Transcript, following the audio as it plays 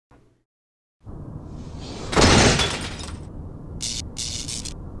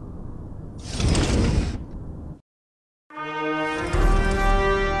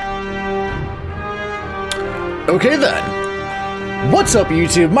Okay then. What's up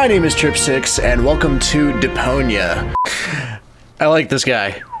YouTube? My name is Tripp Sixx and welcome to Deponia. I like this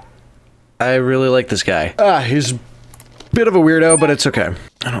guy. I really like this guy. He's a bit of a weirdo, but it's okay.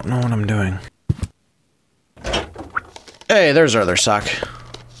 I don't know what I'm doing. Hey, there's our other sock.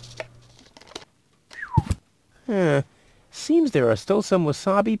 Seems there are still some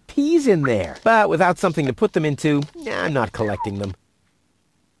wasabi peas in there. But without something to put them into, I'm not collecting them.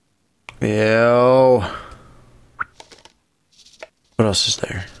 Ew. What else is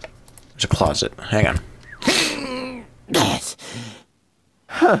there? There's a closet. Hang on.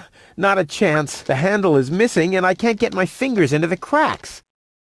 Huh, not a chance. The handle is missing and I can't get my fingers into the cracks.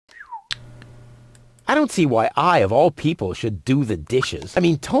 I don't see why I, of all people, should do the dishes. I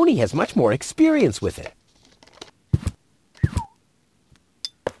mean, Tony has much more experience with it.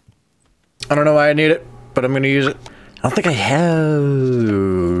 I don't know why I need it, but I'm gonna use it. I don't think I have...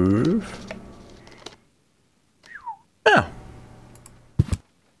 Oh.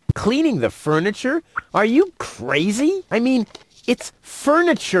 Cleaning the furniture? Are you crazy? I mean, it's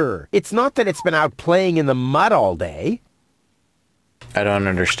furniture. It's not that it's been out playing in the mud all day. I don't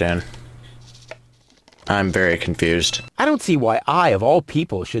understand. I'm very confused. I don't see why I, of all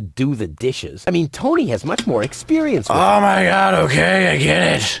people, should do the dishes. I mean, Tony has much more experience with it. Oh my god, okay, I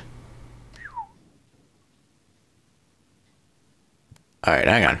get it. Alright,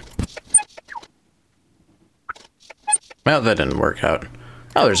 hang on. Well, that didn't work out.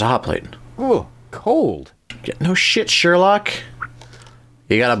 Oh, there's a hot plate. Ooh, cold. No shit, Sherlock.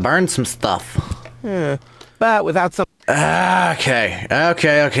 You gotta burn some stuff. But without some... Okay.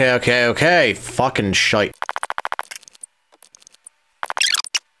 Fucking shite.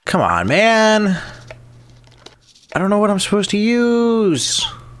 Come on, man. I don't know what I'm supposed to use.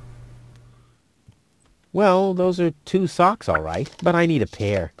 Well, those are 2 socks, all right. But I need a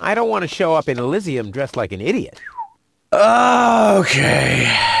pair. I don't want to show up in Elysium dressed like an idiot.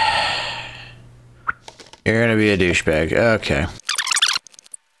 Okay. You're gonna be a douchebag. Okay.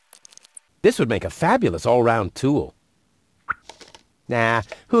 This would make a fabulous all-round tool. Nah,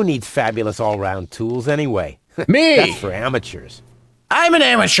 who needs fabulous all-round tools anyway? Me! That's for amateurs. I'm an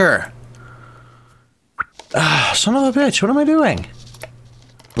amateur! Son of a bitch, what am I doing?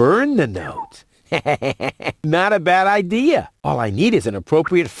 Burn the note. Not a bad idea. All I need is an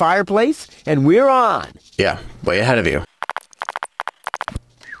appropriate fireplace, and we're on. Yeah, way ahead of you.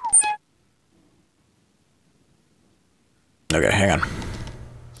 Okay, hang on.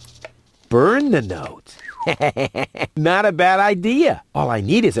 Burn the note. Not a bad idea. All I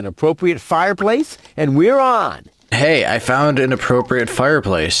need is an appropriate fireplace, and we're on. Hey, I found an appropriate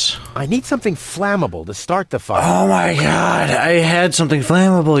fireplace. I need something flammable to start the fire. Oh my god, I had something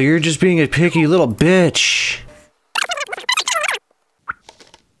flammable. You're just being a picky little bitch.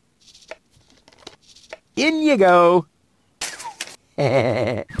 In you go.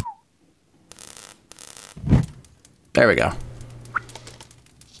 There we go.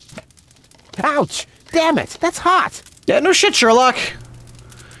 Ouch! Damn it! That's hot! Yeah, no shit, Sherlock! How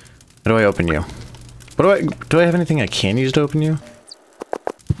do I open you? Do I have anything I can use to open you?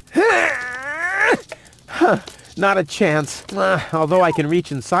 Not a chance. Although I can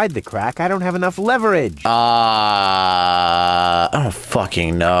reach inside the crack, I don't have enough leverage. I don't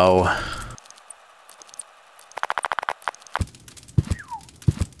fucking know.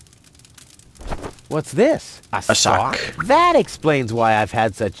 What's this? A sock. That explains why I've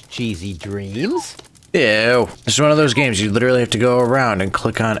had such cheesy dreams. Ew. It's one of those games you literally have to go around and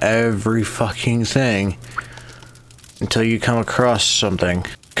click on every fucking thing until you come across something.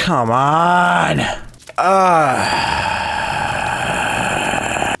 Come on!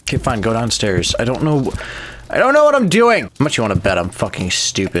 Okay, fine, go downstairs. I don't know what I'm doing! How much you want to bet I'm fucking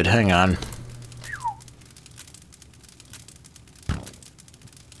stupid? Hang on.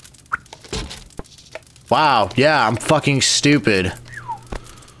 Wow, yeah, I'm fucking stupid.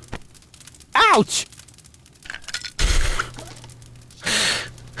 Ouch!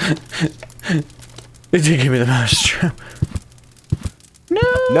 They did give me the mousetrap.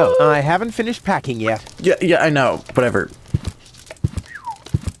 No, I haven't finished packing yet. Yeah, I know. Whatever.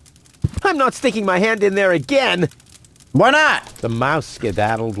 I'm not sticking my hand in there again! Why not? The mouse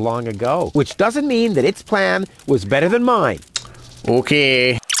skedaddled long ago, which doesn't mean that its plan was better than mine.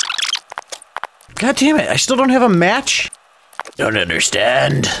 Okay. God damn it, I still don't have a match? Don't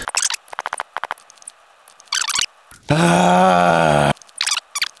understand.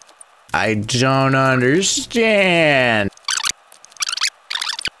 I don't understand.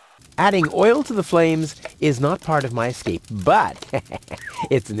 Adding oil to the flames is not part of my escape, but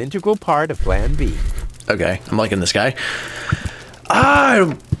it's an integral part of Plan B. Okay, I'm liking this guy. I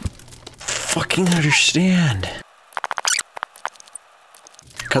don't fucking understand.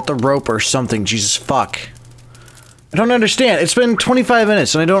 Cut the rope or something, Jesus fuck. I don't understand. It's been 25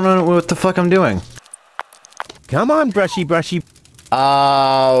 minutes and I don't know what the fuck I'm doing. Come on, brushy, brushy.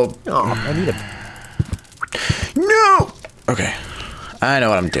 Oh, I need a... No! Okay. I know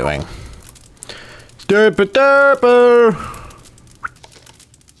what I'm doing. Derp-a-derp-a!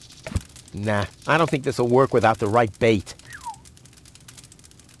 Nah, I don't think this will work without the right bait.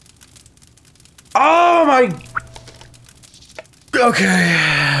 Oh my... Okay.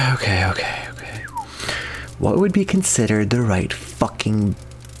 What would be considered the right fucking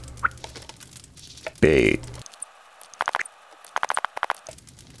bait?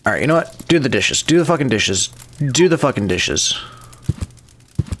 Alright, you know what? Do the dishes. Do the fucking dishes. Do the fucking dishes.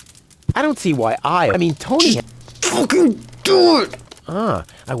 I don't see why I mean, Tony... Fucking do it! I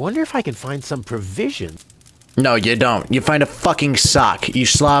wonder if I can find some provisions. No, you don't. You find a fucking sock, you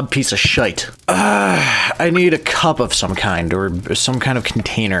slob piece of shite. I need a cup of some kind, or some kind of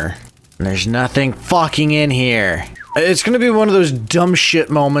container. There's nothing fucking in here. It's gonna be one of those dumb shit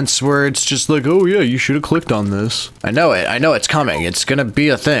moments where it's just like, oh yeah, you should have clicked on this. I know it's coming. It's gonna be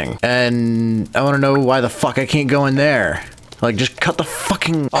a thing. And I wanna know why the fuck I can't go in there. Like, just cut the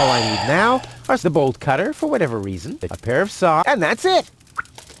fucking... All I need now is the bolt cutter, for whatever reason, a pair of socks, and that's it.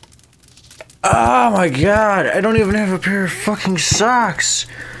 Oh my god, I don't even have a pair of fucking socks.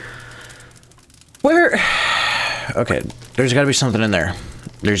 Where? Okay, there's gotta be something in there.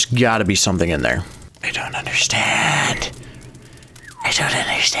 There's gotta be something in there. I don't understand. I don't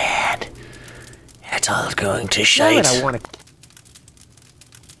understand. It's all going to shite. I want to...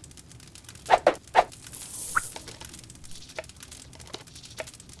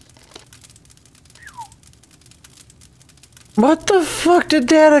 What the fuck did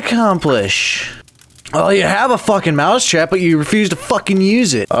that accomplish? Well, you have a fucking mousetrap, but you refuse to fucking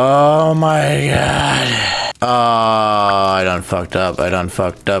use it. Oh my god. Oh, I done fucked up. I done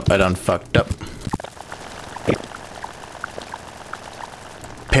fucked up. I done fucked up.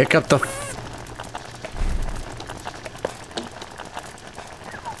 Pick up the...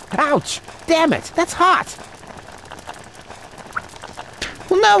 Ouch! Damn it! That's hot!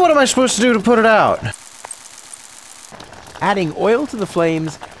 Well, now what am I supposed to do to put it out? Adding oil to the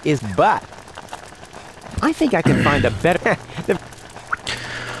flames is but. I think I can find a better...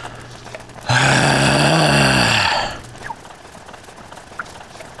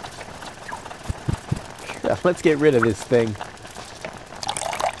 Let's get rid of this thing.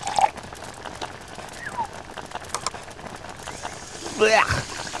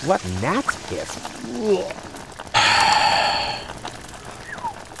 Blech. What gnat's piss?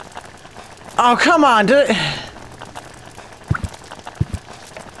 Oh, come on, dude.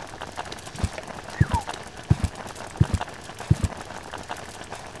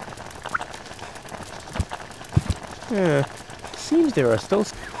 Seems there are still...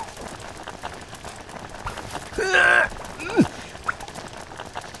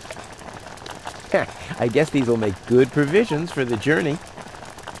 I guess these will make good provisions for the journey.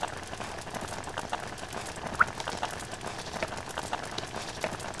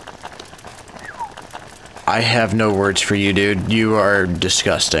 I have no words for you, dude. You are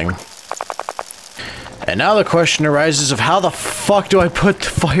disgusting. And now the question arises of how the fuck do I put the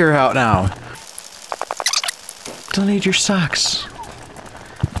fire out now? Don't need your socks.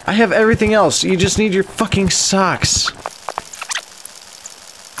 I have everything else. You just need your fucking socks.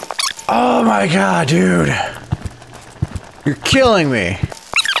 Oh my god, dude. You're killing me.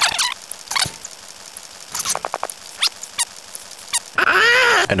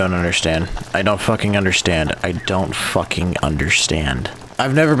 I don't understand. I don't fucking understand. I don't fucking understand.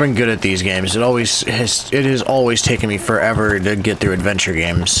 I've never been good at these games. It has always taken me forever to get through adventure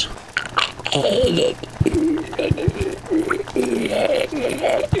games.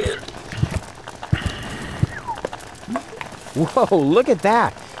 Whoa, look at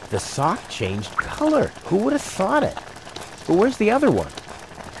that! The sock changed color. Who would have thought it? But where's the other one?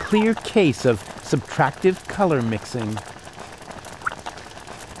 Clear case of subtractive color mixing.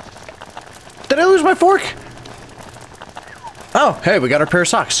 Did I lose my fork? Oh, hey, we got our pair of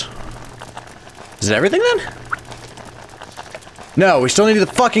socks. Is it everything then? No, we still need the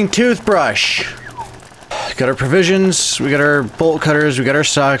fucking toothbrush. Got our provisions, we got our bolt cutters, we got our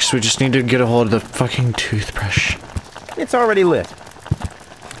socks, we just need to get a hold of the fucking toothbrush. It's already lit.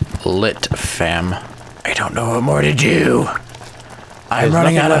 Lit, fam. I don't know what more to do. I'm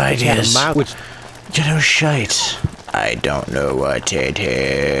running out of ideas. You know, shite. I don't know what to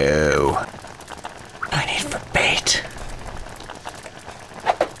do. I need for bait.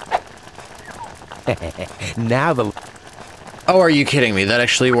 Now the... Oh, are you kidding me? That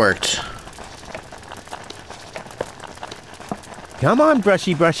actually worked. Come on,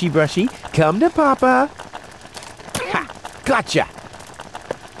 brushy, brushy, brushy. Come to Papa. Ha! Gotcha!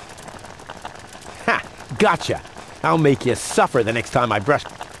 Ha! Gotcha! I'll make you suffer the next time I brush.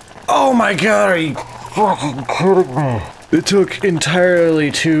 Oh my god, are you fucking kidding me? It took entirely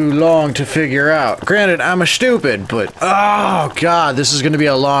too long to figure out. Granted, I'm a stupid, but oh god, this is gonna be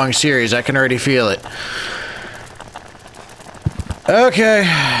a long series. I can already feel it. Okay.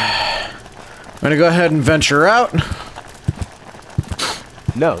 I'm gonna go ahead and venture out.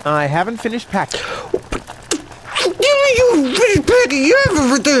 No, I haven't finished packing. You finished packing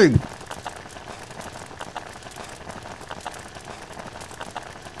everything!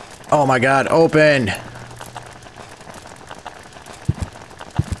 Oh my god, open!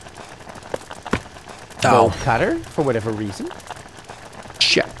 Bolt cutter, for whatever reason.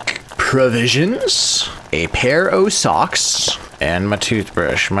 Check. Provisions, a pair of socks, and my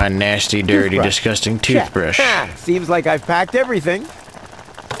toothbrush. My nasty, dirty, disgusting toothbrush. Seems like I've packed everything.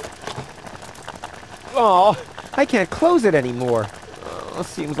 Oh, I can't close it anymore. Oh,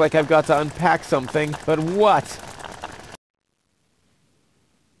 seems like I've got to unpack something, but what?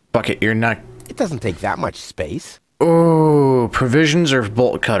 Fuck it, you're not... It doesn't take that much space. Oh, provisions or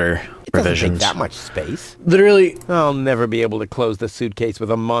bolt cutter? It doesn't take that much space. Literally... I'll never be able to close the suitcase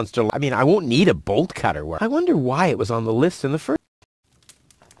with a monster. I mean, I won't need a bolt cutter. I wonder why it was on the list in the first...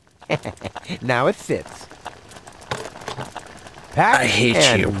 Now it fits. Packed I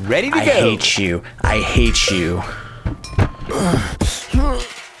hate you. Ready to go. I hate you. I hate you.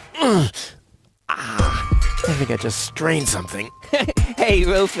 I think I just strained something. Hey,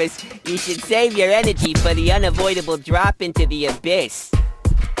 Rufus, you should save your energy for the unavoidable drop into the abyss.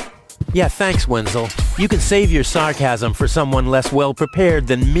 Yeah, thanks, Wenzel. You can save your sarcasm for someone less well-prepared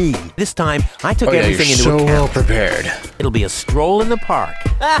than me. This time, I took everything into account. Well prepared. It'll be a stroll in the park.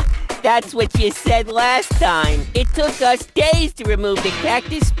 Ah, that's what you said last time. It took us days to remove the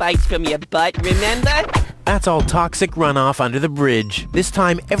cactus spikes from your butt, remember? That's all toxic runoff under the bridge. This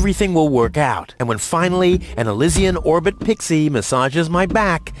time, everything will work out. And when finally an Elysian orbit pixie massages my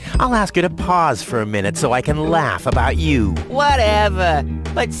back, I'll ask her to pause for a minute so I can laugh about you. Whatever.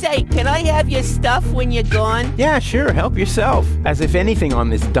 But say, can I have your stuff when you're gone? Yeah, sure, help yourself. As if anything on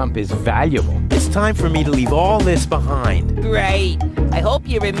this dump is valuable. It's time for me to leave all this behind. Great. I hope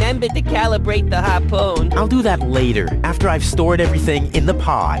you remembered to calibrate the harpoon. I'll do that later, after I've stored everything in the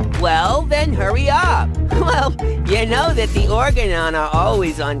pod. Well, then hurry up. Well, you know that the Organon are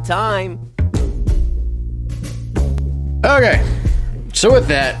always on time. Okay. So with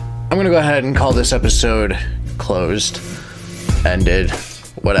that, I'm gonna go ahead and call this episode closed. Ended.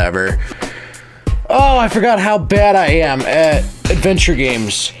 Whatever. Oh, I forgot how bad I am at adventure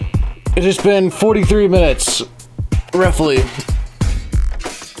games. It has been 43 minutes, roughly,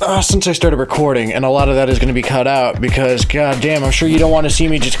 since I started recording, and a lot of that is going to be cut out because, goddamn, I'm sure you don't want to see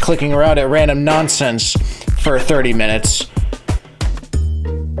me just clicking around at random nonsense for 30 minutes.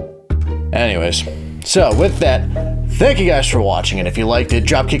 Anyways, so with that, thank you guys for watching, and if you liked it,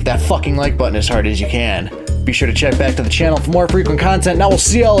 dropkick that fucking like button as hard as you can. Be sure to check back to the channel for more frequent content, and I will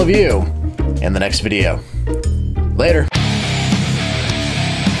see all of you in the next video. Later.